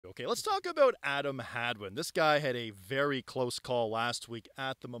Okay, let's talk about Adam Hadwin. This guy had a very close call last week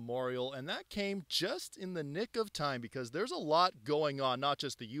at the Memorial, and that came just in the nick of time because there's a lot going on, not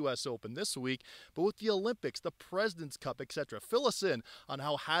just the U.S. Open this week, but with the Olympics, the President's Cup, etc. Fill us in on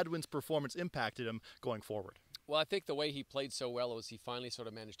how Hadwin's performance impacted him going forward. Well, I think the way he played so well was he finally sort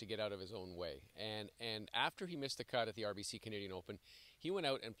of managed to get out of his own way. And after he missed the cut at the RBC Canadian Open, he went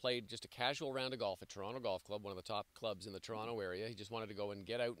out and played just a casual round of golf at Toronto Golf Club, one of the top clubs in the Toronto area. He just wanted to go and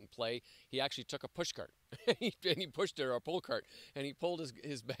get out and play. He actually took a push cart, and he pushed it, or a pull cart, and he pulled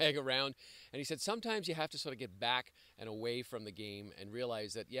his bag around. And he said, sometimes you have to sort of get back and away from the game and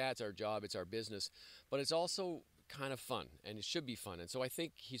realize that, yeah, it's our job, it's our business, but it's also kind of fun, and it should be fun. And so I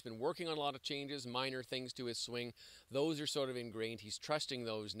think he's been working on a lot of changes, minor things to his swing. Those are sort of ingrained. He's trusting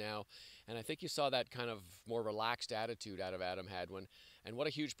those now, and I think you saw that kind of more relaxed attitude out of Adam Hadwin. And what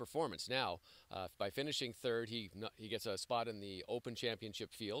a huge performance. Now, by finishing third, he gets a spot in the Open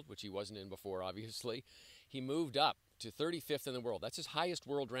Championship field, which he wasn't in before, obviously. He moved up to 35th in the world. That's his highest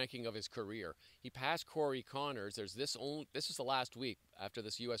world ranking of his career. He passed Corey Connors. This is the last week after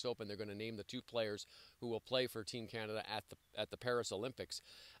this U.S. Open. They're going to name the two players who will play for Team Canada at the Paris Olympics.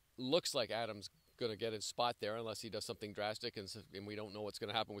 Looks like Adam's going to get his spot there unless he does something drastic, and we don't know what's going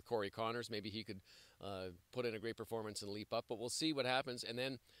to happen with Corey Connors. Maybe he could put in a great performance and leap up, but we'll see what happens. And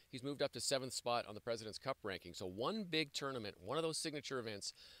then he's moved up to 7th spot on the President's Cup ranking. So one big tournament, one of those signature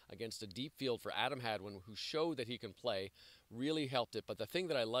events against a deep field for Adam Hadwin, who showed that he can play, really helped it. But the thing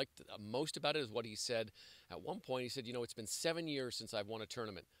that I liked most about it is what he said. At one point, he said, it's been 7 years since I've won a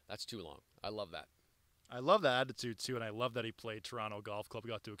tournament. That's too long. I love that. I love that attitude, too, and I love that he played Toronto Golf Club. We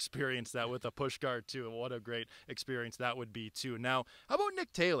got to experience that with a push cart, too, and what a great experience that would be, too. Now, how about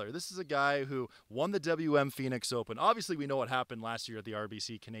Nick Taylor? This is a guy who won the WM Phoenix Open. Obviously, we know what happened last year at the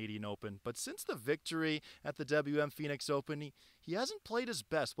RBC Canadian Open, but since the victory at the WM Phoenix Open, he hasn't played his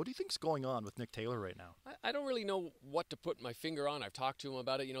best. What do you think's going on with Nick Taylor right now? I don't really know what to put my finger on. I've talked to him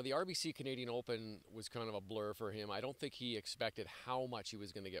about it. The RBC Canadian Open was kind of a blur for him. I don't think he expected how much he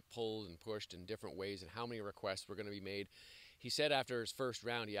was going to get pulled and pushed in different ways and how many requests were going to be made. He said after his first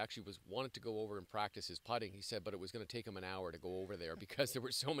round, he actually wanted to go over and practice his putting. He said, but it was going to take him an hour to go over there because there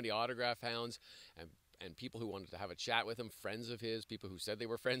were so many autograph hounds and people who wanted to have a chat with him, friends of his, people who said they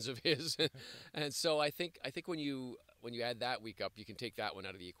were friends of his. And so I think when you add that week up, you can take that one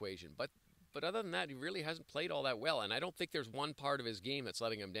out of the equation. But other than that, he really hasn't played all that well. And I don't think there's one part of his game that's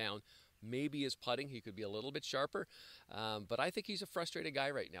letting him down. Maybe his putting, he could be a little bit sharper. But I think he's a frustrated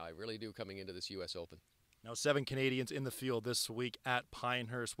guy right now. I really do, coming into this U.S. Open. Now, 7 Canadians in the field this week at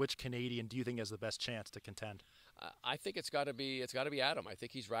Pinehurst. Which Canadian do you think has the best chance to contend? I think it's got to be Adam. I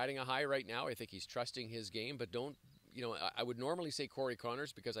think he's riding a high right now. I think he's trusting his game, but I would normally say Corey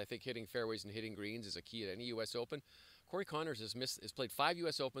Connors because I think hitting fairways and hitting greens is a key at any U.S. Open. Corey Connors has played 5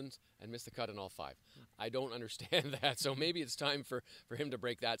 U.S. Opens and missed the cut in all 5. I don't understand that, so maybe it's time for him to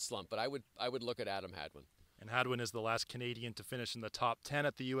break that slump. But I would look at Adam Hadwin. And Hadwin is the last Canadian to finish in the top 10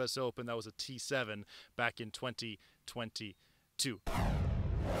 at the U.S. Open. That was a T7 back in 2022.